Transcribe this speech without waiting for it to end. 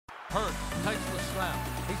Hurts takes the snap.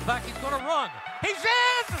 He's back. He's going to run. He's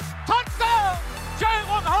in! Touchdown!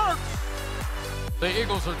 Jalen Hurts! The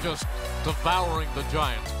Eagles are just devouring the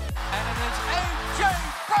Giants. And it is A.J.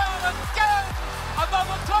 Brown again!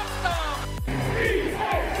 Another touchdown!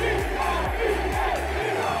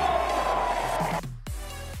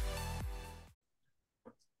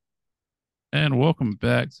 And welcome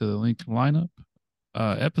back to the Link lineup,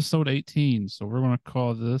 episode 18. So we're going to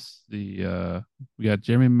call this we got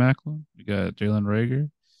Jeremy Macklin, we got Jalen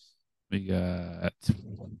Rager,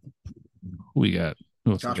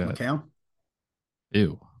 who else Josh we got? McCown?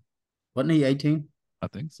 Ew, Wasn't he 18? I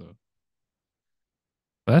think so.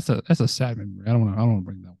 But that's a sad memory. I don't want to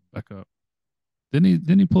bring that one back up.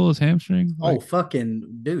 Didn't he pull his hamstring? Oh,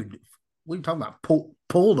 fucking dude! What are you talking about?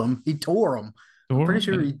 Pulled him. He tore him. I'm pretty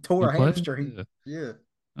sure he tore a hamstring. Yeah.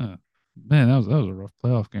 Man, that was a rough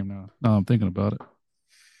playoff game. Now I'm thinking about it.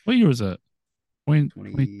 What year was that?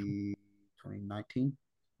 2019? 2019.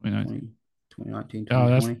 2019, Oh,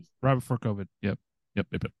 that's 2020. right before COVID. Yep.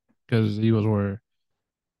 Because the Eagles were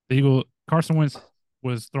Carson Wentz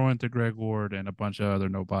was throwing to Greg Ward and a bunch of other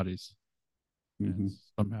nobodies. Mm-hmm. And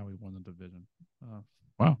somehow we won the division.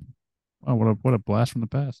 Wow, what a blast from the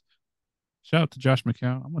past. Shout out to Josh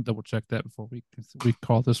McCown. I'm gonna double check that before we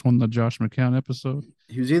call this one the Josh McCown episode.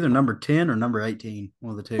 He was either number 10 or number 18, one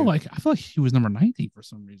of the two. I feel like he was number 19 for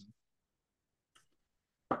some reason.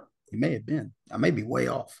 He may have been. I may be way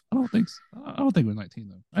off. I don't think it was 19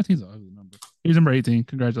 though. 19 is an ugly number. He's number 18.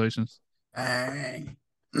 Congratulations. Dang.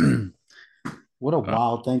 What a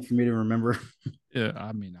wild thing for me to remember. Yeah,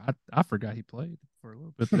 I mean, I forgot he played for a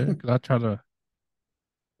little bit there because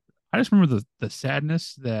I just remember the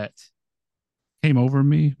sadness that came over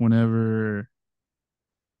me whenever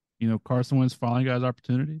Carson Wentz finally got his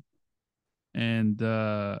opportunity, and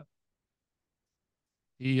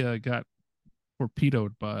he got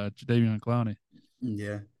torpedoed by Jadeveon Clowney.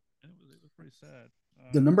 Yeah, it was pretty sad.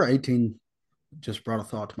 The number 18 just brought a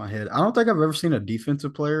thought to my head. I don't think I've ever seen a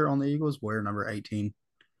defensive player on the Eagles wear number 18.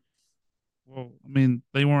 Well, I mean,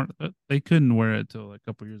 they couldn't wear it until a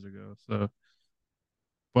couple years ago. So,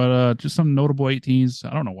 but just some notable 18s.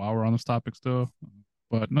 I don't know why we're on this topic still,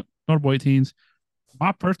 but notable 18s.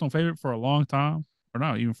 My personal favorite for a long time, or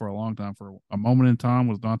not even for a long time, for a moment in time,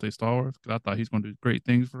 was Dante Stallworth, because I thought he's going to do great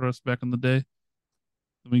things for us back in the day.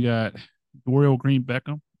 Then we got Dorial Green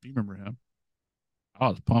Beckham. You remember him? I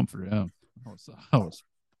was pumped for him. I was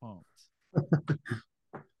pumped.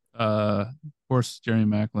 Of course, Jeremy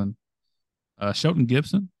Macklin. Shelton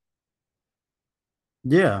Gibson.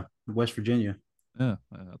 Yeah, West Virginia. Yeah,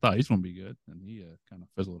 I thought he's going to be good, and he kind of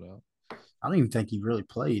fizzled out. I don't even think he really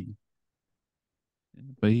played.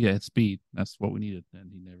 But he had speed. That's what we needed,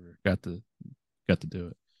 and he never got to do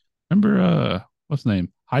it. Remember, what's his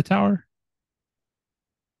name? Hightower?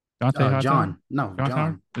 Dante Hightower? John. No,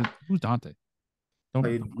 John. Who's Dante?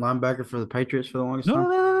 Played linebacker for the Patriots for the longest time.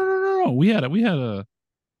 No. We had a wide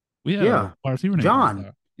receiver name.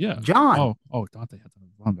 John. Yeah. John. Oh, Dante Hightower,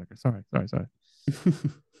 linebacker. Sorry.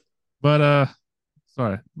 But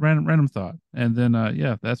sorry, random thought. And then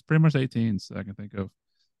that's pretty much 18s I can think of.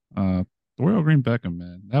 Dorial Green Beckham,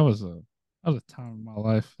 man, that was a time in my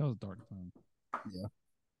life. That was a dark time. Yeah,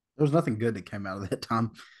 there was nothing good that came out of that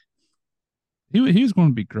time. He was going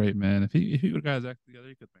to be great, man. If he would have got his act together,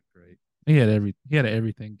 he could have been great. He had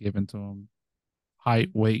everything given to him: height,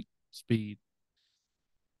 weight, speed.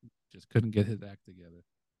 Just couldn't get his act together.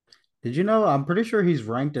 Did you know? I'm pretty sure he's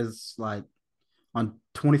ranked as on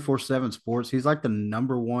 24/7 Sports. He's the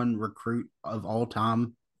number one recruit of all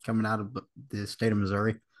time coming out of the state of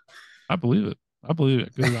Missouri. I believe it.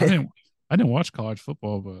 Because I didn't watch college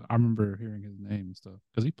football, but I remember hearing his name and stuff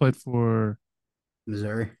because he played for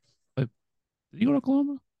Missouri. Did he go to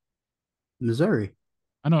Oklahoma? Missouri.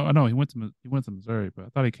 I know. He went to Missouri, but I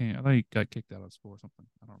thought he got kicked out of school or something.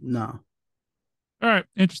 I don't know. No. All right,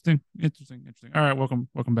 interesting. All right, welcome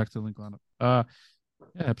back to the Link lineup.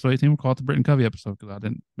 Episode 18. We'll call it the Britton Covey episode because I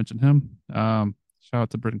didn't mention him. Shout out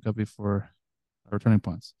to Britton Covey for returning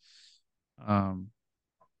punts.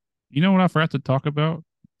 You know what I forgot to talk about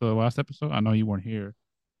the last episode? I know you weren't here,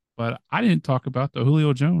 but I didn't talk about the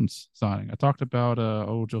Julio Jones signing. I talked about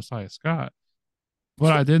old Josiah Scott,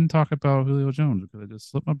 but I didn't talk about Julio Jones because it just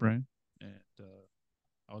slipped my brain, and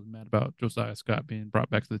I was mad about Josiah Scott being brought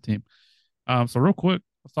back to the team. So real quick,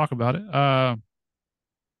 let's talk about it.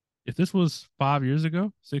 If this was 5 years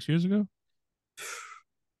ago, 6 years ago,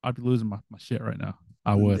 I'd be losing my shit right now.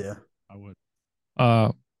 I would. Yeah. I would.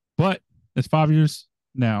 But it's 5 years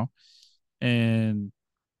now, and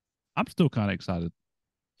I'm still kind of excited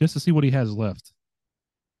just to see what he has left.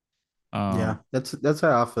 Yeah, that's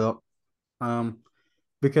how I felt.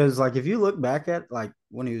 because like if you look back at like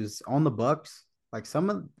when he was on the Bucks, like some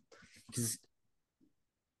of because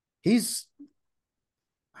he's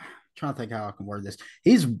trying to think how I can word this.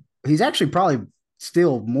 He's actually probably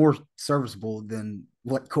still more serviceable than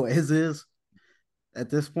what Quez is at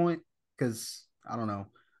this point because I don't know.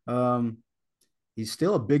 Um, he's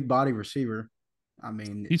still a big body receiver. I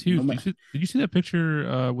mean, He's no huge. matter. Did you see that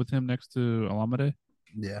picture with him next to Alameda?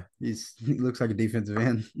 Yeah, he looks like a defensive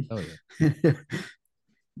end. Hell yeah.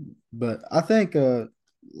 But I think,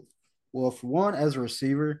 well, for one, as a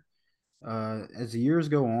receiver, as the years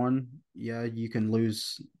go on, yeah, you can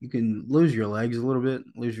lose your legs a little bit,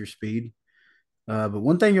 lose your speed. But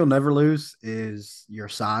one thing you'll never lose is your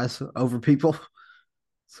size over people.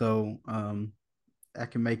 So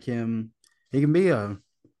that can make him. He can be a.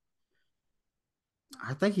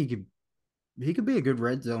 I think he could be a good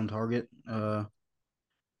red zone target. A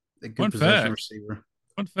good Fun possession fact. receiver.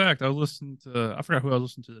 Fun fact. I was listening to. I forgot who I was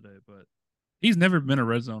listening to today, but he's never been a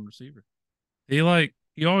red zone receiver. He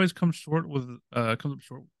always comes up short when it comes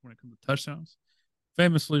to touchdowns.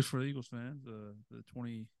 Famously for the Eagles fans, the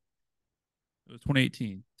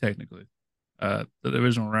 2018 technically, the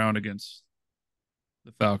divisional round against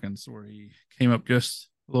the Falcons, where he came up just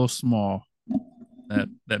a little small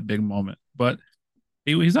that big moment. But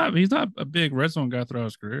he's not a big red zone guy throughout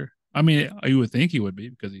his career. I mean, you would think he would be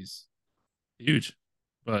because he's huge,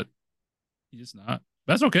 but he's just not.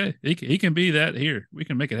 That's okay. He can be that here. We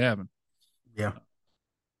can make it happen. Yeah,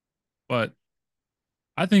 But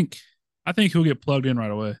I think I think he'll get plugged in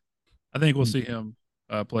right away. I think we'll see him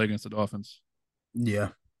play against the Dolphins. yeah.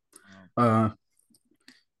 Um, Uh,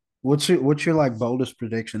 what's your like boldest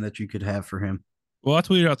prediction that you could have for him? well, I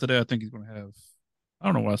tweeted out today. I think he's going to have. I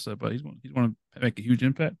don't know what I said, but he's going to make a huge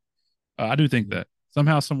impact. I do think that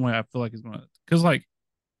somehow, some way, I feel like he's going to because like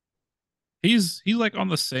he's like on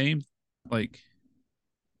the same like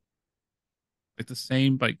the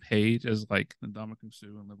same like page as like the Ndamukong Suh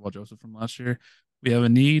and Linval Joseph from last year. We have a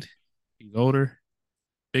need. He's older,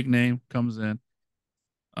 big name comes in.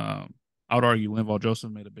 Um, I would argue Linval Joseph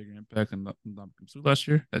made a bigger impact than Ndamukong Suh last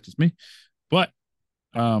year. That's just me, but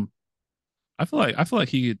um, I feel like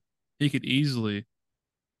he could easily.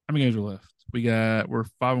 How many games are left? We're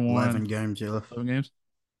 5-1, 11 games, yeah. 11 games.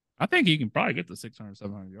 I think he can probably get to 600,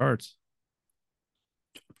 700 yards.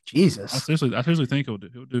 Jesus. I seriously think he'll do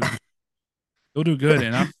good,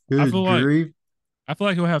 and I feel Good like grief.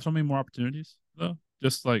 he'll have so many more opportunities though,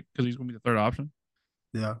 just like because he's gonna be the third option.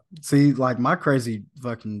 Yeah. See, like my crazy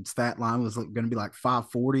fucking stat line was going to be like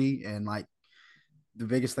 540, and like the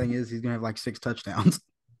biggest thing is he's going to have like 6 touchdowns.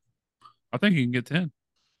 I think he can get 10.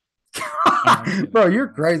 I'm kidding, Bro, you're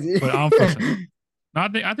crazy. but I'm pushing it. No,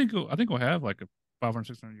 I think he'll have like a 500,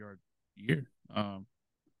 600 yard year.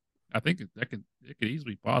 I think it could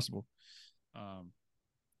easily be possible. Um,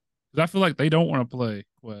 because I feel like they don't want to play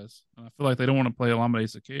Quez, and I feel like they don't want to play Alameda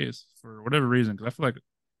Zaccheaus for whatever reason. Because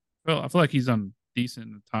I feel like he's done decent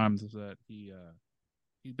in the times that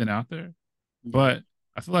he's been out there, Yeah. but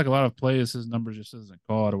I feel like a lot of plays his number just isn't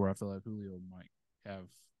called, where I feel like Julio might have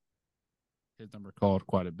his number called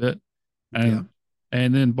quite a bit. Yeah.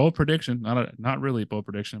 And then bold prediction, not really bold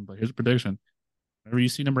prediction, but here's a prediction. Whenever you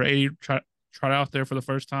see number 80 try out there for the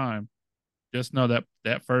first time, just know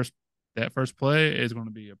that first play is going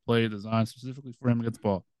to be a play designed specifically for him to get the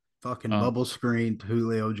ball. Fucking Um, bubble screen to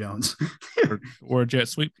Julio Jones. or a jet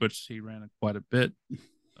sweep, which he ran quite a bit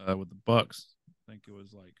with the Bucks. I think it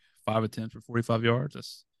was like 5 attempts for 45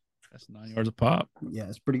 yards. That's 9 yards a pop Yeah,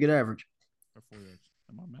 it's pretty good average. or 4 yards.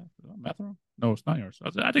 Am I math wrong? No, it's 9 yards.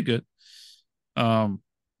 I did good. Um,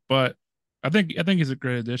 but I think he's a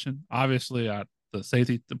great addition. Obviously, the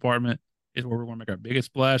safety department is where we're going to make our biggest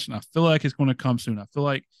splash, and I feel like it's going to come soon. I feel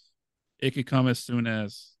like it could come as soon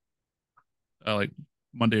as like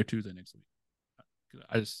Monday or Tuesday next week.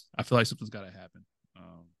 I feel like something's got to happen.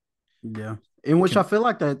 Yeah. In We which I can feel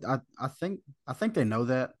like that I think they know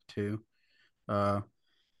that too. Uh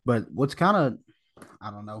but what's kind of I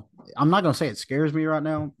don't know. I'm not gonna say it scares me right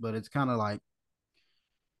now, but it's kind of like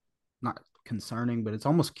not concerning, but it's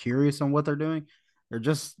almost curious on what they're doing. They're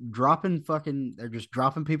just dropping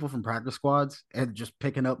people from practice squads and just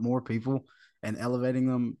picking up more people and elevating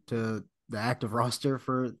them to the active roster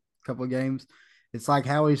for a couple of games. It's like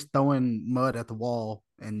how he's throwing mud at the wall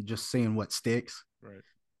and just seeing what sticks, right.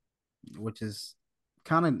 which is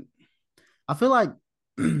kind of I feel like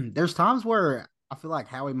there's times where I feel like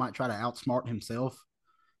Howie might try to outsmart himself,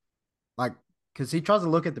 like because he tries to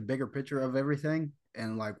look at the bigger picture of everything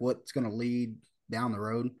and like what's going to lead down the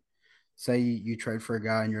road. Say you trade for a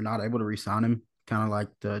guy and you're not able to re-sign him, kind of like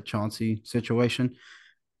the Chauncey situation.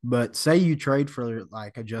 But say you trade for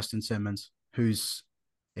like a Justin Simmons, who's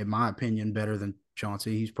in my opinion, better than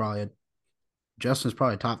Chauncey. Justin's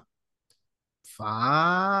probably top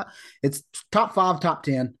five. It's top five, top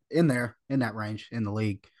 10 in there, in that range in the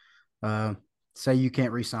league. Uh, Say you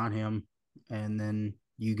can't re-sign him, and then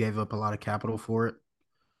you gave up a lot of capital for it.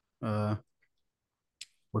 Uh,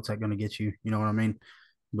 what's that going to get you? You know what I mean?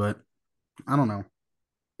 But I don't know.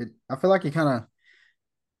 I feel like he kind of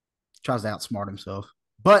tries to outsmart himself.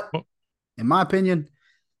 But Well, in my opinion,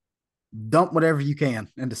 dump whatever you can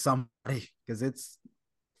into somebody because it's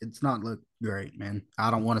not look great, man. I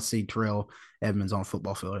don't want to see Terrell Edmonds on a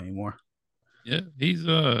football field anymore. yeah, he's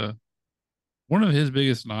one of his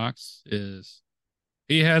biggest knocks is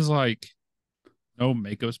he has like no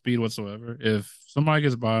makeup speed whatsoever. If somebody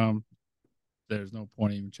gets by him, there's no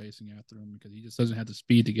point even chasing after him because he just doesn't have the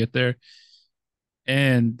speed to get there.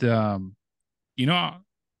 And you know,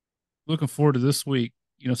 looking forward to this week.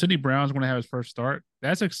 You know, Sidney Brown's going to have his first start.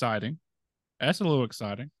 That's exciting. That's a little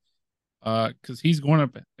exciting. Because he's going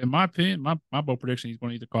to, in my opinion, my bold prediction, he's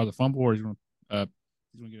going to either cause a fumble or he's going to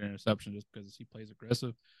get an interception just because he plays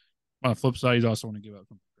aggressive. On the flip side, he's also going to give up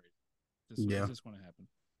something crazy. Yeah, It's just going to happen.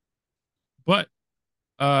 But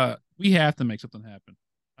we have to make something happen.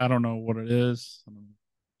 I don't know what it is.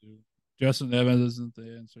 Justin Evans isn't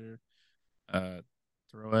the answer.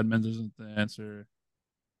 Terrell Edmonds isn't the answer.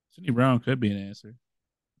 Sidney Brown could be an answer,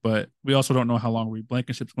 but we also don't know how long Reed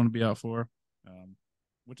Blankenship's going to be out for,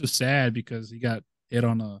 which is sad because he got hit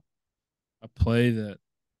on a play that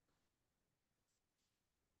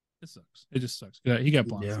it sucks. It just sucks. He got yeah,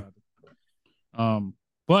 blindsided.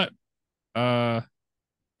 But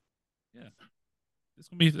yeah, it's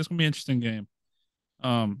gonna be an interesting game.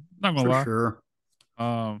 Not gonna for lie. sure.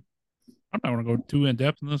 I'm not gonna go too in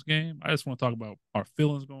depth in this game. I just want to talk about our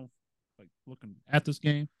feelings going, like looking at this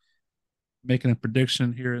game, making a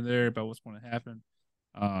prediction here and there about what's going to happen.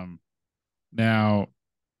 Now,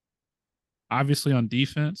 obviously on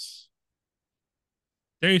defense,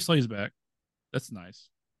 Darius Slay's back. That's nice.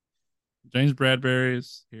 James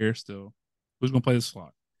Bradbury's here still. Who's going to play the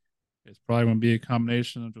slot? It's probably going to be a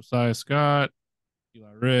combination of Josiah Scott,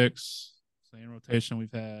 Eli Ricks, same rotation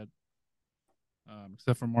we've had.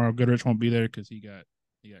 Except for Mario Goodrich won't be there because he got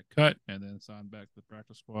cut and then signed back to the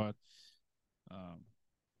practice squad.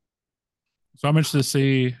 So I'm interested to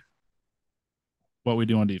see what we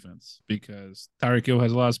do on defense because Tyreek Hill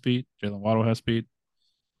has a lot of speed. Jalen Waddle has speed.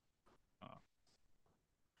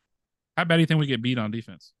 How bad do you think we get beat on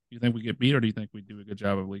defense? Do you think we get beat, or do you think we do a good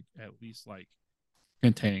job of at least like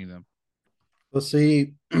containing them? We'll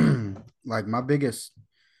see. Like my biggest,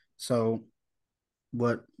 so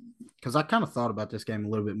what? Because I kind of thought about this game a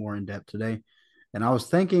little bit more in depth today, and I was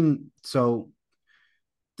thinking, so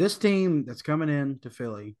this team that's coming in to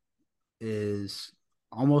Philly is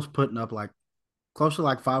almost putting up like close to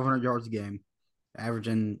like 500 yards a game,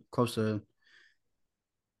 averaging close to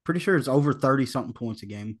pretty sure it's over 30 something points a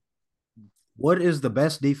game. What is the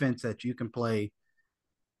best defense that you can play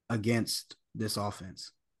against this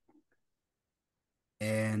offense?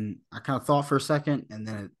 And I kind of thought for a second, and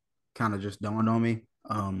then it kind of just dawned on me.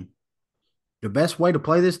 The best way to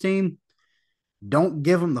play this team, don't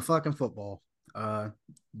give them the fucking football. Uh,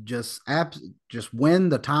 just win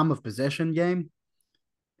the time of possession game.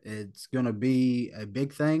 It's going to be a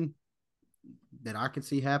big thing that I could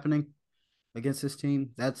see happening against this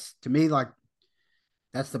team. That's to me like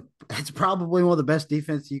that's probably one of the best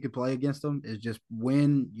defense you could play against them is just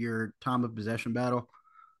win your time of possession battle.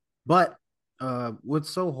 But what's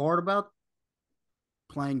so hard about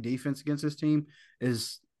playing defense against this team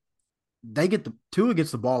is Tua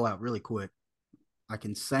gets the ball out really quick, like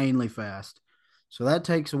insanely fast. So that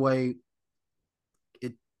takes away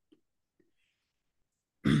it.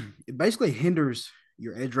 It basically hinders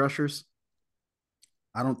your edge rushers.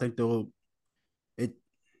 I don't think they'll it.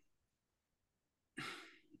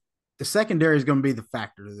 The secondary is going to be the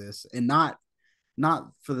factor to this, and not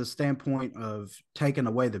for the standpoint of taking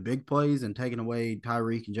away the big plays and taking away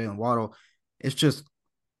Tyreek and Jalen Waddle. It's just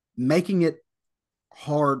making it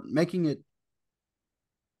hard, making.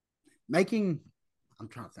 I'm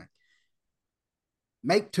trying to think.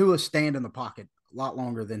 Make Tua stand in the pocket a lot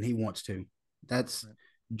longer than he wants to. That's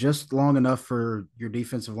just long enough for your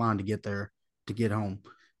defensive line to get there to get home.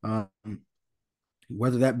 Um,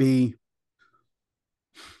 whether that be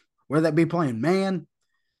playing man,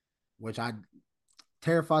 which I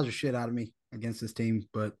terrifies the shit out of me against this team,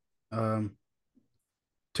 but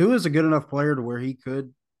Tua is a good enough player to where he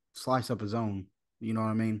could slice up his own. You know what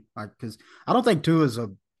I mean? Like, because I don't think Tua is a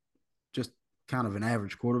just kind of an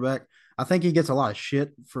average quarterback. I think he gets a lot of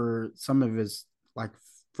shit for some of his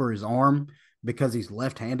for his arm because he's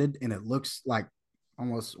left-handed and it looks like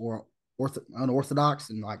almost or unorthodox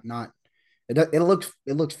and like not. It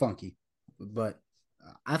looks funky, but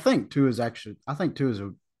I think Tua is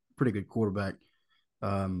a pretty good quarterback.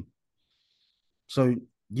 Um, so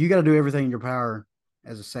you got to do everything in your power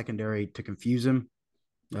as a secondary to confuse him,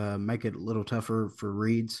 make it a little tougher for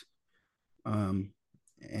reads. Um,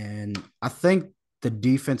 and I think the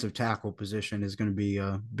defensive tackle position is going to be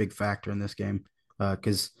a big factor in this game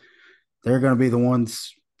because they're going to be the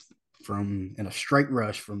ones from in a straight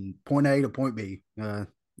rush from point A to point B.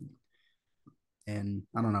 And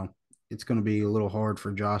I don't know, it's going to be a little hard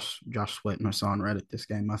for Josh Sweat and Hassan Reddick this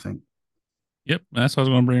game, I think. Yep, that's what I was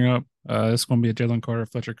going to bring up. It's going to be a Jalen Carter,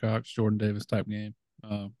 Fletcher Cox, Jordan Davis type game,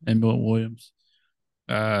 and Milton Williams.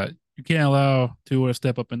 You can't allow Tua to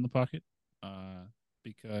step up in the pocket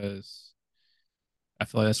because I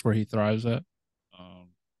feel like that's where he thrives at. Um,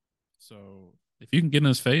 so if you can get in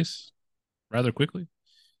his face rather quickly,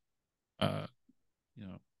 uh, you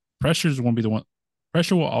know, pressures won't be the one.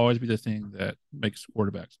 Pressure will always be the thing that makes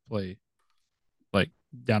quarterbacks play like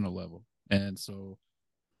down a level. And so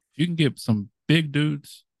if you can get some big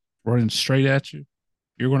dudes running straight at you,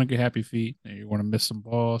 you're going to get happy feet and you're going to miss some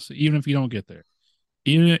balls, even if you don't get there.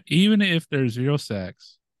 Even if there's 0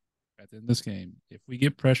 sacks at the end of this game, if we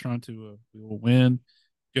get pressure onto we will win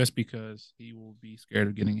just because he will be scared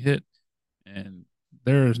of getting hit. And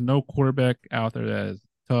there is no quarterback out there that is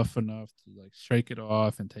tough enough to like shake it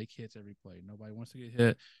off and take hits every play. Nobody wants to get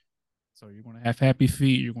hit. So you're going to have happy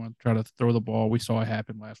feet. You're going to try to throw the ball. We saw it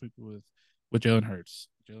happen last week with Jalen Hurts.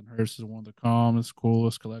 Jalen Hurts is one of the calmest,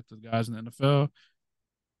 coolest, collected guys in the NFL.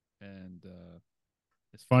 And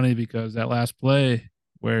it's funny because that last play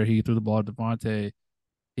where he threw the ball to Devontae,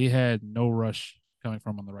 he had no rush coming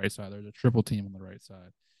from on the right side. There's a triple team on the right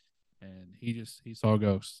side. And he saw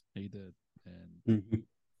ghosts. He did. And,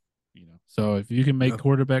 so if you can make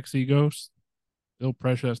quarterbacks see ghosts, build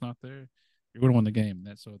pressure that's not there, you're going to win the game.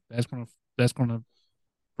 That's going to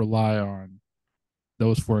rely on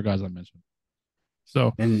those 4 guys I mentioned.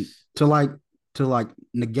 So and to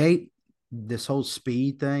negate this whole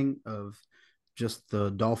speed thing of just the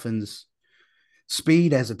Dolphins'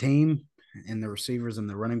 speed as a team and the receivers and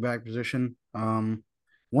the running back position.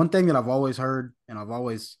 One thing that I've always heard and I've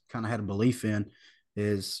always kind of had a belief in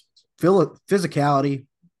is physicality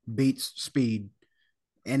beats speed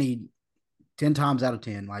any 10 times out of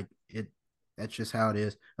 10. Like that's just how it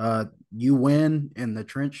is. You win in the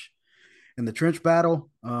trench battle.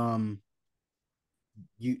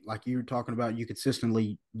 You like you were talking about, you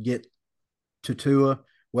consistently get to Tua,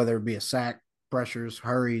 whether it be a sack, pressures,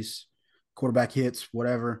 hurries, quarterback hits,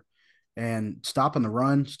 whatever, and stopping the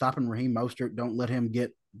run, stopping Raheem Mostert. Don't let him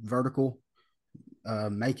get vertical.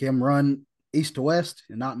 Make him run east to west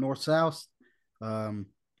and not north south. Um,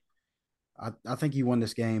 I think you won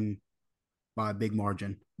this game by a big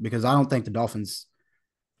margin because I don't think the Dolphins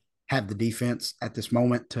have the defense at this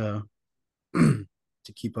moment to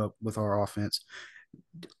to keep up with our offense.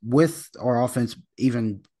 With our offense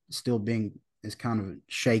even still being as kind of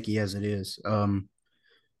shaky as it is,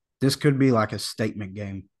 this could be like a statement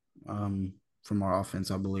game from our offense,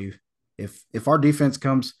 I believe. If our defense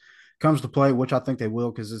comes to play, which I think they will,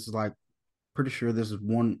 because this is like pretty sure this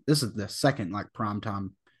is the second like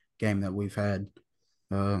primetime game that we've had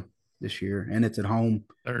this year, and it's at home.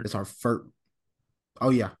 Third. It's our first.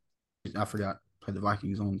 Oh yeah, I forgot. Play the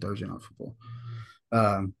Vikings on Thursday Night Football.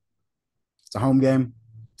 It's a home game.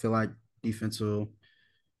 I feel like defense will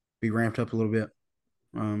be ramped up a little bit.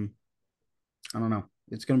 I don't know.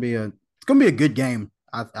 It's gonna be a good game.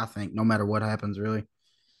 I think no matter what happens, really.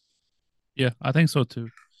 Yeah, I think so too.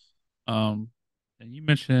 And you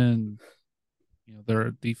mentioned,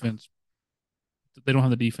 their defense. They don't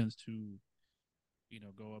have the defense to,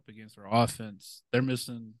 go up against our offense. They're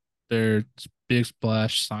missing their big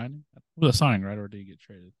splash signing. It was a signing, right? Or did he get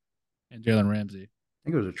traded? And Jalen Ramsey. I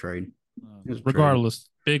think it was a trade. Regardless,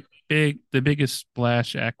 the biggest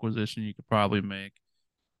splash acquisition you could probably make.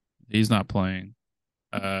 He's not playing.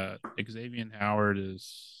 Xavier Howard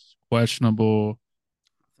is questionable.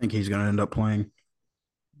 I think he's going to end up playing.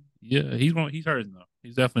 Yeah, he's hurting though.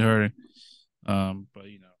 He's definitely hurting. But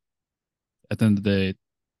at the end of the day,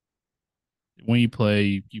 when you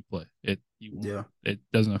play, you play. It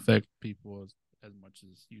doesn't affect people as much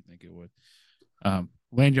as you think it would.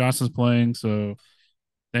 Lane Johnson's playing, so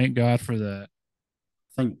thank God for that.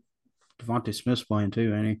 I think Devontae Smith's playing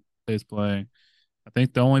too, ain't he? He's playing. I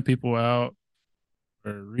think the only people out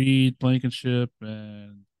are Reed, Blankenship,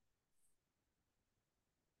 and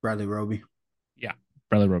Bradley Roby. Yeah,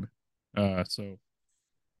 Bradley Roby. So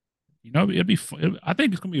it'd be fun. I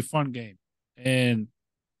think it's gonna be a fun game, and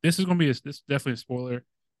this is definitely a spoiler.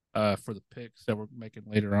 for the picks that we're making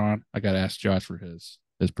later on. I got to ask Josh for his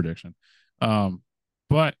prediction.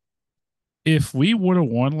 But if we would have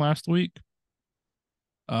won last week,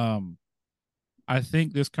 um, I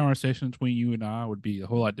think this conversation between you and I would be a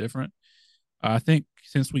whole lot different. I think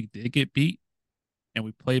since we did get beat and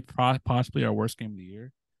we played possibly our worst game of the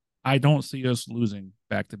year, I don't see us losing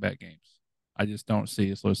back-to-back games. I just don't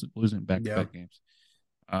see us losing Yeah. back-to-back games.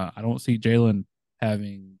 I don't see Jalen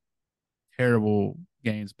having terrible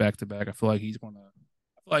games back-to-back. I feel like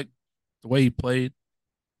the way he played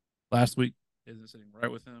last week isn't sitting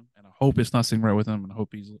right with him, and I hope it's not sitting right with him, and I hope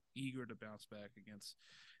he's eager to bounce back against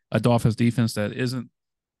a Dolphins defense that isn't,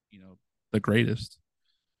 the greatest.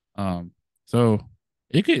 So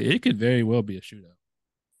it could very well be a shootout.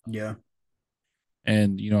 Yeah.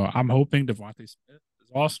 And I'm hoping Devontae Smith is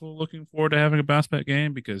also looking forward to having a bounce back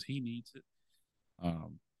game because he needs it.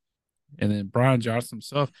 And then Brian Johnson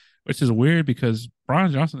himself, which is weird because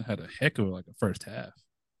Brian Johnson had a heck of a first half.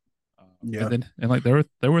 Yeah. And like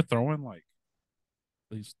they were throwing like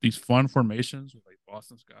these fun formations with like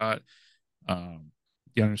Boston Scott,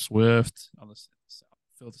 DeAndre Swift on the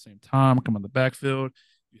field at the same time, come on the backfield.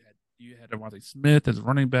 You had Devontae Smith as a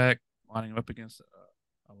running back lining up against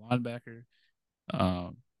a linebacker.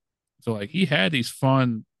 So like he had these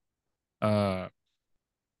fun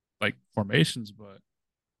like formations, but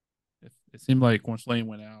it seemed like once Lane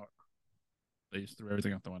went out, they just threw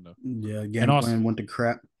everything out the window. Yeah. And Game also plan went to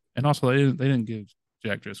crap. and also they didn't give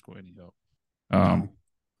Jack Driscoll any help. No.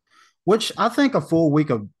 Which I think a full week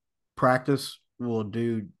of practice will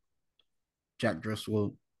do Jack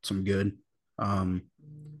Driscoll some good. Um,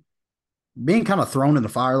 Being kind of thrown in the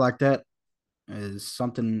fire like that is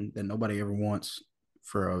something that nobody ever wants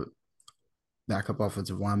for a backup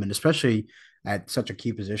offensive lineman, especially at such a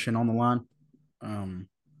key position on the line. Um,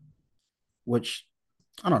 which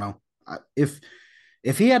I don't know.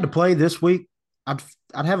 If he had to play this week, I'd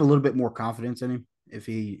have a little bit more confidence in him if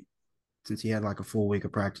he since he had like a full week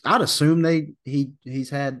of practice. I'd assume he's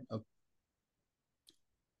had a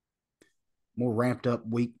more ramped up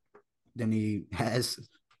week than he has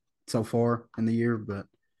so far in the year, but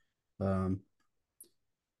um,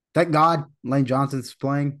 thank God Lane Johnson's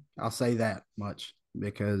playing. I'll say that much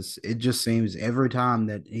because it just seems every time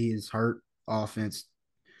that he is hurt, offense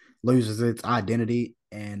loses its identity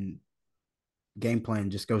and game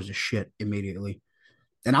plan just goes to shit immediately.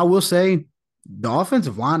 And I will say the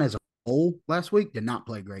offensive line as a whole last week did not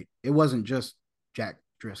play great. It wasn't just Jack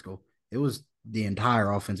Driscoll. It was the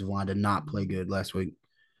entire offensive line did not play good last week.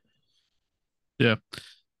 Yeah.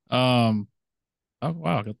 Oh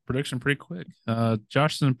wow, got the prediction pretty quick.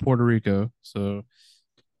 Josh's in Puerto Rico, so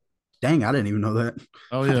Dang, I didn't even know that.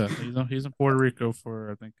 oh yeah, he's in Puerto Rico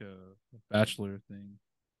for I think a bachelor thing.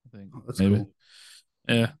 I think Oh, that's maybe. cool.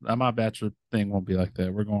 Yeah, my bachelor thing won't be like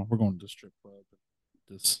that. We're going to the strip club.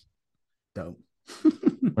 Just Dope.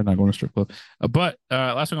 we're not going to strip club. But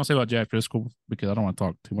last thing I'll say about Jack Driscoll because I don't want to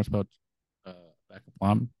talk too much about uh backup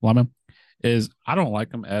lineman is I don't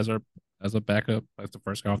like him as a backup as the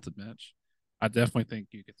first guy off the bench. I definitely think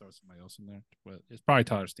you could throw somebody else in there, but it's probably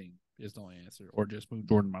Tyler Steen is the only answer, or just move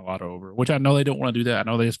Jordan Mailata over. Which I know they don't want to do that. I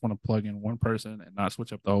know they just want to plug in one person and not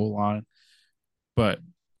switch up the whole line. But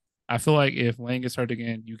I feel like if Lane gets hurt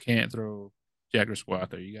again, you can't throw Jack Driscoll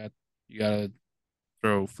out there. You got to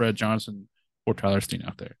throw Fred Johnson or Tyler Steen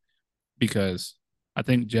out there because I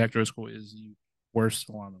think Jack Driscoll is the worst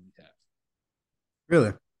lineman we have. Really?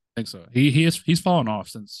 I think so. He's fallen off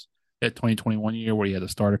since that 2021 year where he had to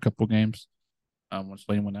start a couple games once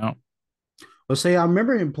Lane went out. Well, see, I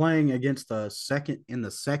remember him playing against the second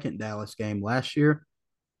Dallas game last year.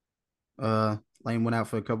 Lane went out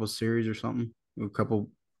for a couple series or something, a couple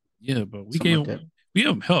Yeah, but something like that. we gave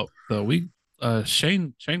him help though.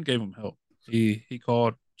 Shane gave him help. He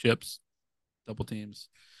called chips, double teams,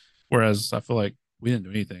 whereas I feel like we didn't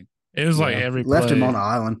do anything. It was like Yeah, every left him on play. the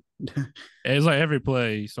island. It was like every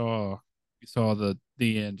play you saw the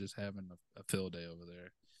end just having a field day over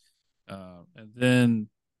there. And then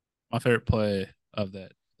my favorite play of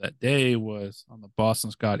that day was on the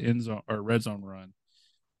Boston Scott end zone or red zone run,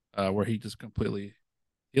 where he just completely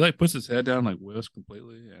he like puts his head down like whiffs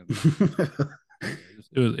completely, and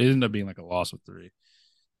it ended up being like a loss of 3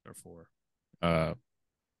 or 4.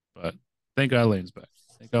 But thank God Lane's back.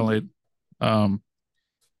 Thank God Lane. Um,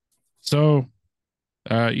 so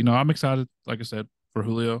I'm excited. Like I said, for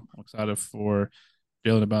Julio, I'm excited for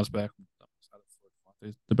Jalen to bounce back. I'm excited for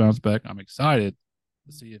Devontae to bounce back. I'm excited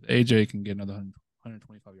to see if AJ can get another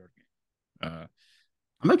 125-yard game.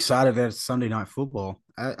 I'm excited that it's Sunday night football.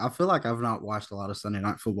 I feel like I've not watched a lot of Sunday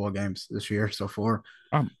night football games this year so far.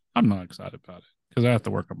 I'm not excited about it because I have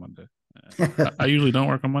to work on Monday. I usually don't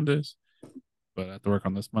work on Mondays, but I have to work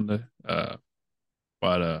on this Monday.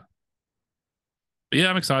 But yeah,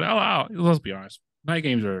 I'm excited. Let's be honest. Night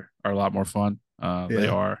games are a lot more fun. They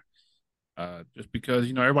Yeah. are. Just because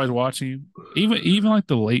everybody's watching, even like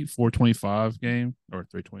the late 4:25 game or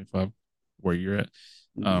 3:25 where you're at,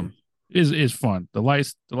 Yeah. is fun. The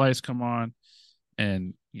lights come on,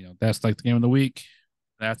 and that's like the game of the week.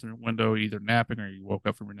 The afternoon window, either napping or you woke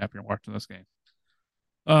up from your nap and you're watching this game.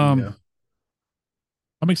 Yeah.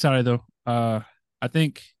 I'm excited though. I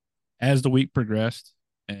think as the week progressed,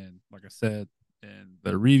 and like I said, and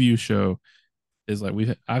the review show is like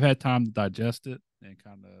I've had time to digest it and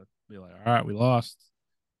kind of be like, all right, we lost.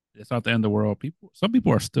 It's not the end of the world. Some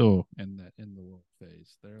people are still in that in the world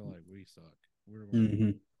phase. They're like, we suck. We're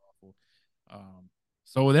Hmm. awful.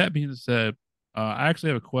 So with that being said, I actually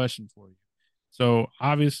have a question for you. So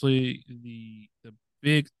obviously the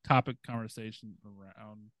big topic conversation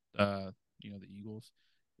around the Eagles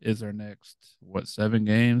is their next 7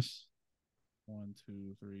 games? 1,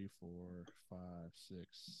 2, 3, 4, 5, 6,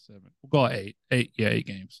 7. We'll call it eight. Yeah, 8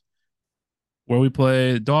 games. Where we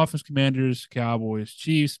play Dolphins, Commanders, Cowboys,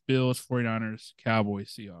 Chiefs, Bills, 49ers,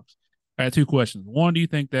 Cowboys, Seahawks. I had 2 questions. One, do you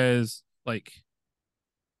think that is like,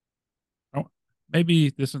 maybe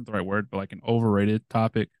this isn't the right word, but like an overrated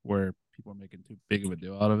topic where people are making too big of a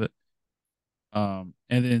deal out of it? And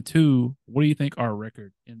then 2, what do you think our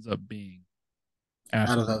record ends up being Out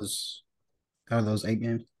after of this? those, out of those 8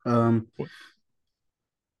 games. What,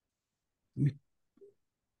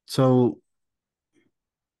 So,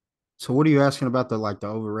 so what are you asking about the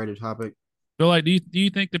overrated topic so like, do you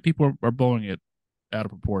think that people are blowing it out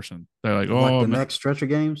of proportion? They're like, of like oh the man, next stretch of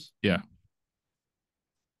games? yeah.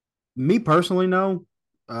 Me personally, no.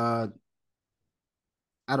 Uh,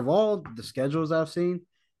 out of all the schedules I've seen,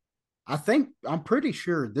 I'm pretty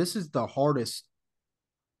sure this is the hardest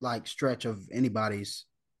like stretch of anybody's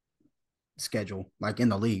schedule, like in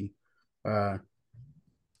the league. Uh,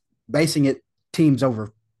 basing it teams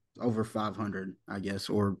over 500, I guess,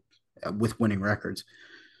 or with winning records.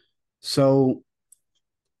 So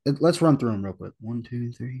let's run through them real quick. 1,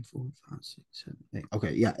 2, 3, 4, 5, 6, 7, 8.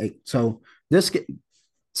 Okay, yeah, 8. So this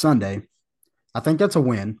Sunday, I think that's a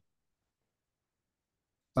win.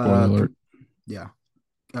 Spoiler Uh, alert. yeah.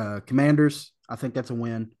 Commanders, I think that's a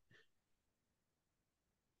win.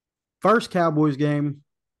 First Cowboys game,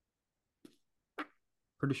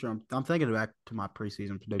 pretty sure I'm thinking back to my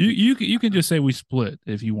preseason You prediction. you can just say we split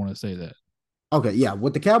if you want to say that. Okay, yeah,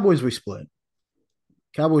 with the Cowboys we split.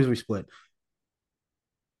 Cowboys we split.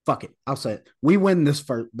 Fuck it, I'll say it. We win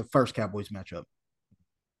the first Cowboys matchup.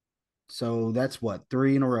 So that's what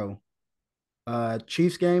 3 in a row.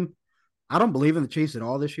 Chiefs game. I don't believe in the Chiefs at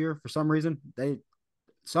all this year for some reason.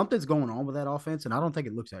 Something's going on with that offense, and I don't think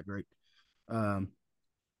it looks that great. Um,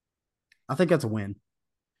 I think that's a win.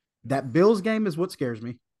 That Bills game is what scares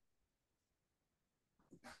me,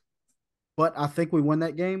 but I think we win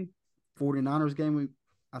that game. 49ers game,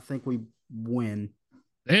 I think we win.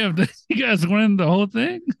 Damn, you guys win the whole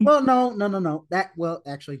thing. Well, no.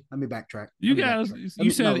 Actually, let me backtrack. You guys, Let me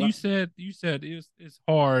no. you said it's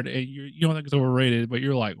hard, and you don't think it's overrated, but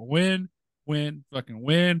you're like win, fucking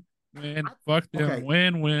win, fuck them, Okay.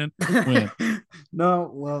 win.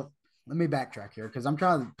 No, well, let me backtrack here because I'm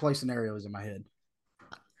trying to play scenarios in my head.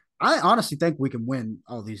 I honestly think we can win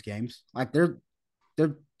all these games. Like they're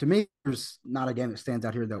to me, there's not a game that stands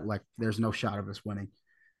out here that like there's no shot of us winning.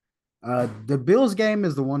 The Bills game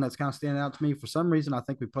is the one that's kind of standing out to me. For some reason, I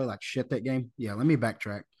think we play like shit that game. Yeah, let me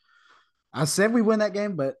backtrack. I said we win that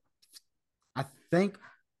game, but I think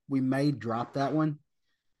we may drop that one.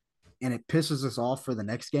 And it pisses us off for the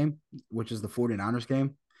next game, which is the 49ers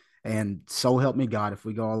game. And so help me God, if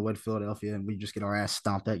we go all the way to Philadelphia and we just get our ass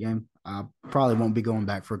stomped that game, I probably won't be going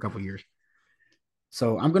back for a couple years.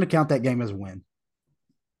 So I'm going to count that game as a win.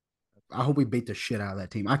 I hope we beat the shit out of that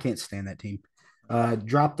team. I can't stand that team.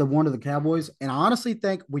 Drop the one to the Cowboys, and I honestly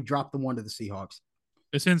think we dropped the one to the Seahawks.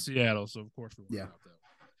 It's in Seattle, so of course we Yeah. drop that.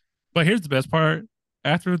 But here's the best part: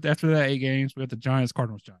 after that 8 games, we got the Giants,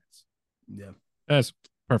 Cardinals, Giants. Yeah, That's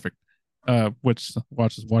perfect. Which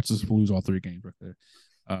watch us lose all 3 games right there.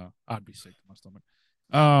 I'd be sick to my stomach.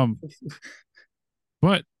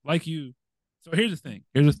 But like you, so here's the thing.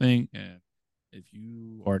 And if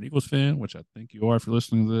you are an Eagles fan, which I think you are, if you're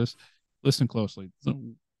listening to this, listen closely. The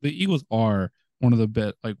Eagles are one of the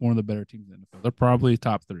better teams in the NFL. They're probably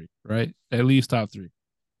top 3, right? At least top 3.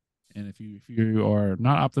 And if you are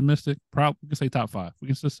not optimistic, probably we can say top 5. We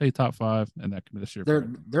can just say top 5, and that can be this year.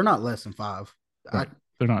 they're not less than 5. Right.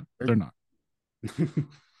 They're not.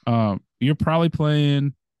 You're probably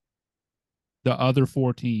playing the other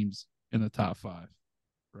 4 teams in the top 5.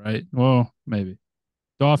 right? Well, maybe.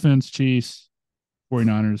 Dolphins, Chiefs,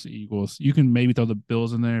 49ers, Eagles. You can maybe throw the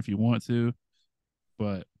Bills in there if you want to,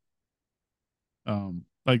 but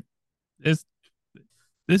like it's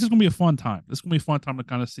this is gonna be a fun time. This is gonna be a fun time to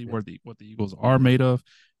kind of see Yeah. what the Eagles are made of.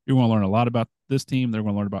 You're gonna learn a lot about this team. They're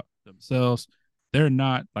gonna learn about themselves. They're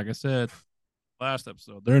not, like I said last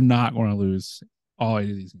episode, they're not going to lose all 8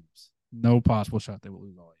 of these games. No possible shot they will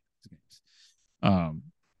lose all 8 of these games.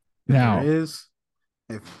 If there Now, is,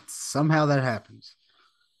 if somehow that happens,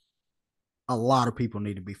 a lot of people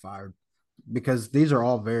need to be fired because these are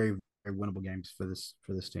all very, very winnable games for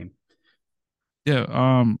this team.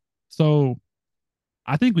 yeah. So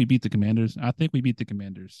I think we beat the Commanders. I think we beat the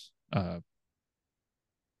Commanders.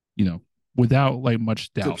 You know, without like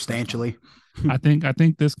much doubt this time. Substantially. I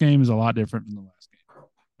think this game is a lot different from the last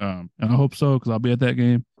game. And I hope so because I'll be at that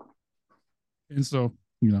game. And so,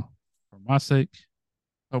 for my sake,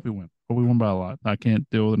 hope we win. Hope we win by a lot. I can't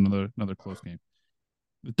deal with another close game.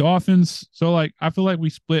 The Dolphins. So like, I feel like we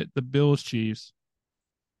split the Bills Chiefs.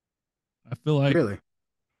 I feel like Really?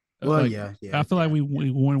 Well, like yeah, I feel like we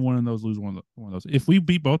win one of those, lose one of those. If we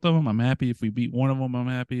beat both of them, I'm happy. If we beat one of them, I'm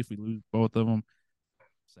happy. If we lose both of them,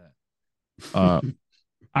 sad.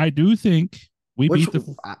 I do think we Which beat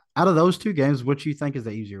out of those two games, which you think is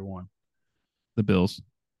the easier one? the Bills.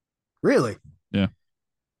 Really? Yeah,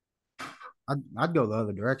 I'd go the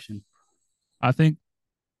other direction. I think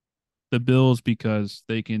the Bills because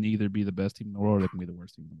they can either be the best team in the world or they can be the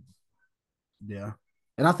worst team in the world. Yeah.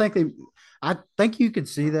 And I think you could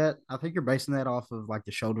see that. I think you're basing that off of like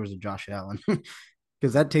the shoulders of Josh Allen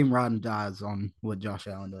because that team ride and dies on what Josh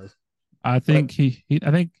Allen does. I But think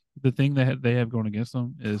I think the thing that they have going against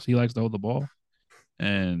him is he likes to hold the ball,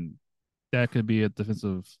 and that could be a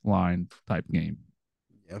defensive line type game.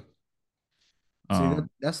 yeah, see Um,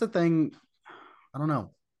 that's the thing. I don't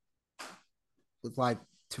know. It's like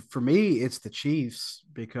for me, it's the Chiefs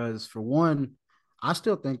because for one, I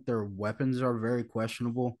still think their weapons are very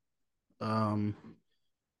questionable. Um,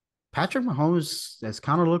 Patrick Mahomes has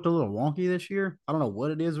kind of looked a little wonky this year. I don't know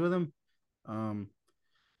what it is with him. Um,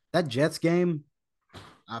 that Jets game,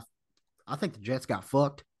 I I think the Jets got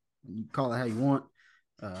fucked. You call it how you want.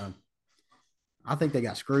 Uh, I think they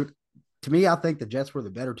got screwed. To me, I think the Jets were the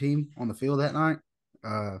better team on the field that night.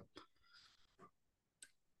 Uh,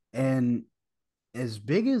 and as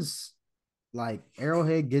big as like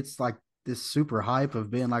Arrowhead gets like this super hype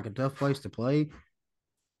of being like a tough place to play,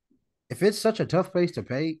 if it's such a tough place to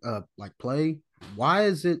play, why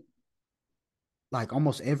is it like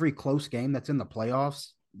almost every close game that's in the playoffs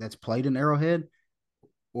that's played in Arrowhead,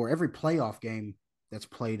 or every playoff game that's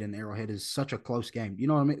played in Arrowhead is such a close game? You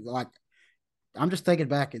know what I mean? Like I'm just thinking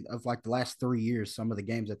back of like the last 3 years, some of the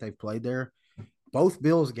games that they've played there. Both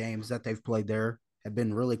Bills games that they've played there have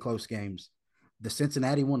been really close games. The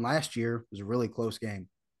Cincinnati one last year was a really close game.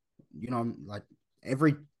 You know, like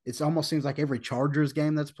every it almost seems like every Chargers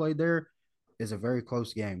game that's played there is a very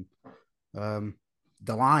close game. Um,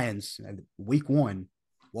 the Lions, week one,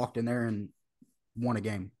 walked in there and won a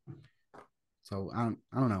game. So I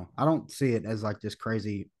don't know. I don't see it as like this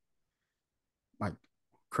like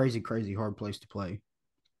crazy hard place to play.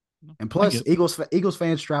 no, And I plus, get Eagles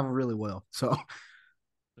fans travel really well. So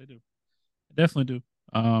they do, they definitely do.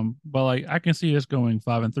 But like I can see us going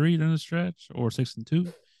 5-3 in the stretch or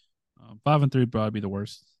 6-2. 5-3 would probably be the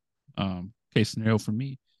worst case scenario for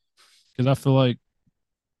me because I feel like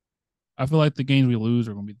the games we lose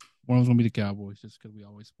are going to be one of them's going to be the Cowboys just because we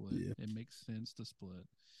always split. yeah. It makes sense to split.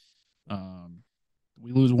 Um,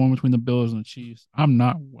 we lose one between the Bills and the Chiefs. I'm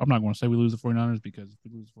not going to say we lose the 49ers because if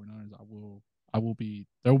we lose the 49ers, I will be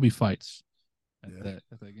there will be fights at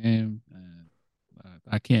that game, and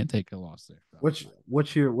I can't take a loss there. What's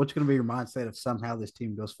going to be your mindset if somehow this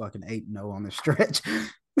team goes fucking 8-0 on this stretch?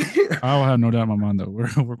 I will have no doubt in my mind that we're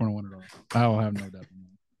going to win it all. I will have no doubt in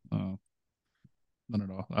my mind. None at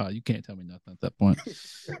all. You can't tell me nothing at that point.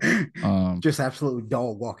 Just absolutely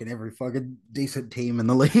dog walking every fucking decent team in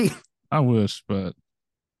the league. I wish, but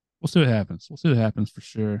we'll see what happens. We'll see what happens for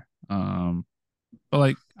sure. But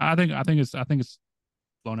like I think it's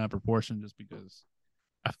blown out of proportion just because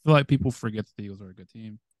I feel like people forget that the Eagles are a good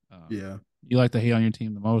team. Yeah. You like to hate on your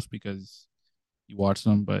team the most because you watch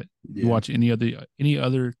them, but you watch any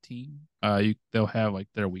other team, they'll have like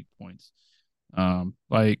their weak points.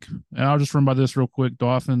 Like, and I'll just run by this real quick.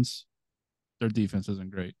 Dolphins, their defense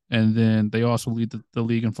isn't great, and then they also lead the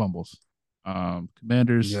league in fumbles.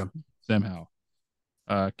 Commanders, Yeah. Sam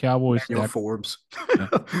Howell. Cowboys, Forbes.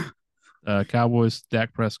 Cowboys,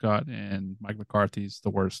 Dak Prescott, and Mike McCarthy's the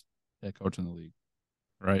worst head coach in the league,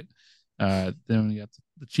 right? Then we got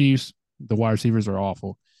the Chiefs. The wide receivers are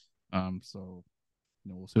awful. So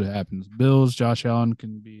we'll see what happens. Bills, Josh Allen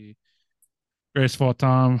can be greatest of all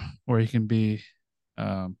time, or he can be.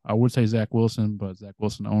 I would say Zach Wilson, but Zach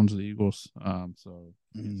Wilson owns the Eagles, so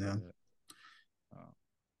No.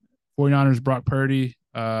 49ers Brock Purdy,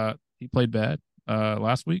 he played bad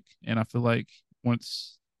last week, and I feel like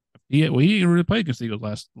once he didn't really play against the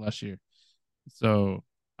Eagles last year, so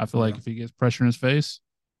I feel like if he gets pressure in his face,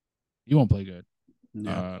 he won't play good.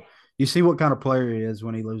 Yeah. You see what kind of player he is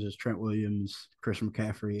when he loses Trent Williams, Christian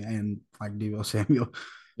McCaffrey, and like Deebo Samuel.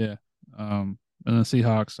 Yeah. And the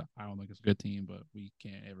Seahawks, I don't think it's a good team, but we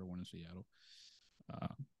can't ever win in Seattle.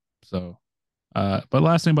 But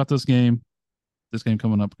last thing about this game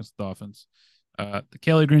coming up against the Dolphins, the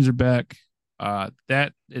Kelly Greens are back.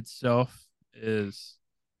 That itself is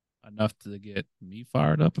enough to get me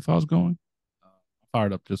fired up if I was going.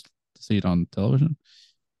 Fired up just to see it on television.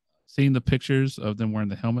 Seeing the pictures of them wearing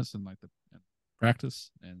the helmets and like the practice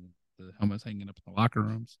and the helmets hanging up in the locker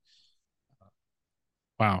rooms.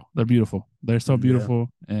 Wow, they're beautiful. They're so beautiful.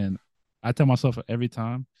 Yeah. And I tell myself every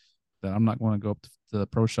time that I'm not going to go up to the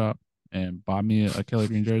pro shop and buy me a Kelly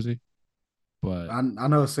Green jersey. But I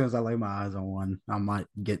know as soon as I lay my eyes on one, I might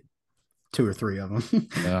get 2 or 3 of them.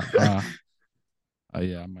 Yeah,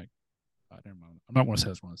 I might. Never mind. I'm not going to say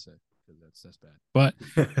what I want to say because that's bad.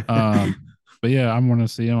 But yeah, I'm going to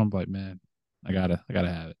see him. I'm like, man, I gotta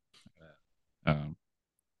have it.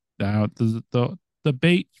 Now the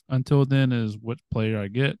debate until then is what player I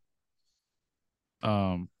get.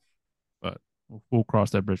 But we'll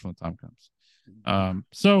cross that bridge when the time comes.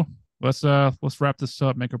 So let's wrap this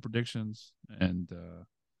up, make our predictions, and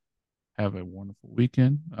have a wonderful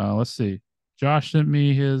weekend. Let's see. Josh sent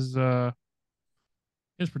me his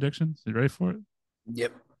predictions. You ready for it?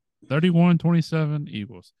 Yep. 31-27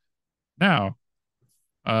 Eagles. Now,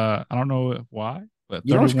 I don't know why, but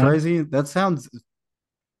you know what's crazy? That sounds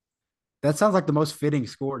like the most fitting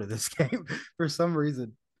score to this game for some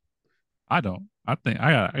reason. I don't. I think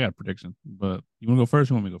I got a prediction, but you want to go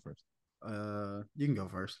first? Or you want me to go first? You can go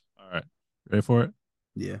first. All right. Ready for it?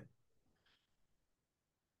 Yeah.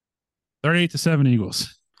 38-7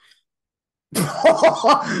 Eagles.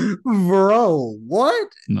 Bro, what?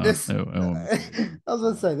 No, I was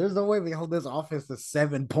gonna say, there's no way we hold this offense to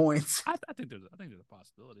 7 points. I think there's a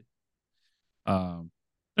possibility.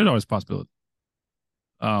 There's always a possibility.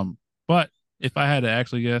 But if I had to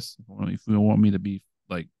actually guess, if you want me to be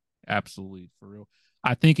like absolutely for real,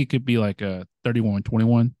 I think it could be like a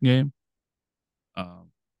 31-21 game.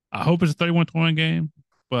 I hope it's a 31-21 game,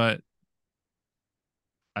 but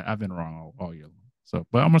I've been wrong all year long. So,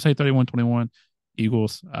 but I'm gonna say 31-21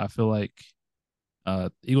 Eagles. I feel like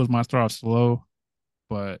Eagles might start off slow,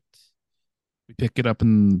 but we pick it up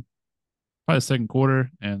in probably the second quarter,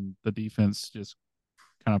 and the defense just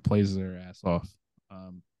kind of plays their ass off.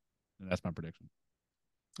 And that's my prediction.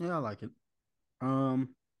 Yeah, I like it.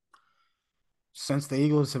 Since the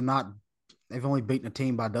Eagles they've only beaten a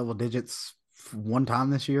team by double digits one time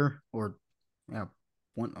this year, or I'm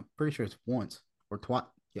pretty sure it's once or twice.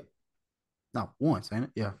 Yeah, no, once, ain't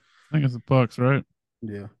it? Yeah, I think it's the Bucks, right?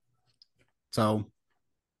 Yeah. So I'm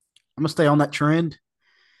gonna stay on that trend.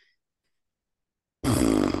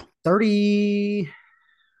 30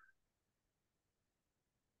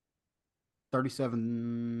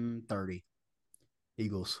 37-30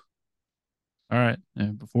 Eagles. All right.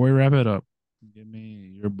 And before we wrap it up, give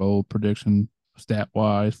me your bold prediction stat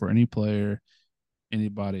wise for any player,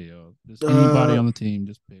 anybody else. Just anybody on the team,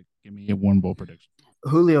 just pick. Give me one bold prediction.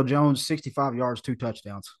 Julio Jones, 65 yards, 2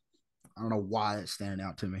 touchdowns. I don't know why that's standing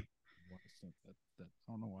out to me. I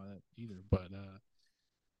don't know why that either, but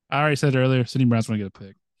I already said earlier, Sidney Brown's going to get a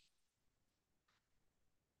pick.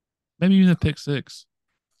 Maybe even a pick 6.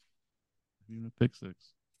 Even a pick 6. I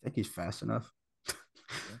think he's fast enough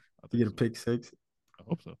to get a pick 6. I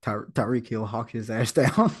hope so. Tyreek Hill hawk his ass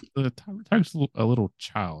down. Tyreek's a little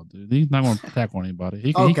child, dude. He's not going to tackle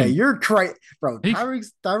anybody. You're crazy, bro.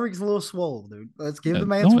 Tyreek's a little swole, dude. Let's give the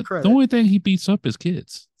man some credit. The only thing he beats up is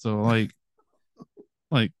kids. So like,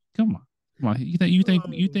 come on. You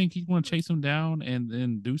think he's going to chase him down and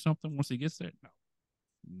then do something once he gets there?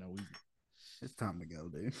 No. It's time to go,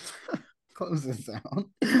 dude. Close this out. All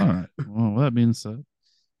right. Well, that being said,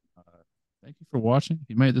 thank you for watching. If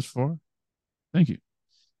you made it this far, thank you.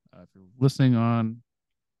 If you're listening on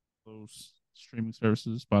those streaming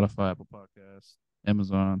services, Spotify, Apple Podcasts,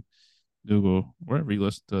 Amazon, Google, wherever you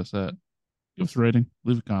listen to us at, give us a rating,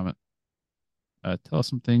 leave a comment. Tell us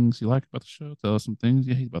some things you like about the show. Tell us some things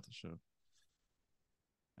you hate about the show.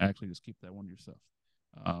 Actually, just keep that one to yourself.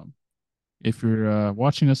 If you're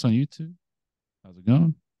watching us on YouTube, how's it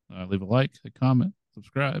going? Leave a like, a comment,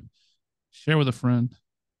 subscribe, share with a friend.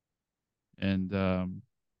 And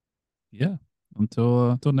yeah,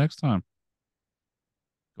 until next time,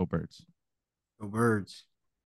 go Birds. Go Birds.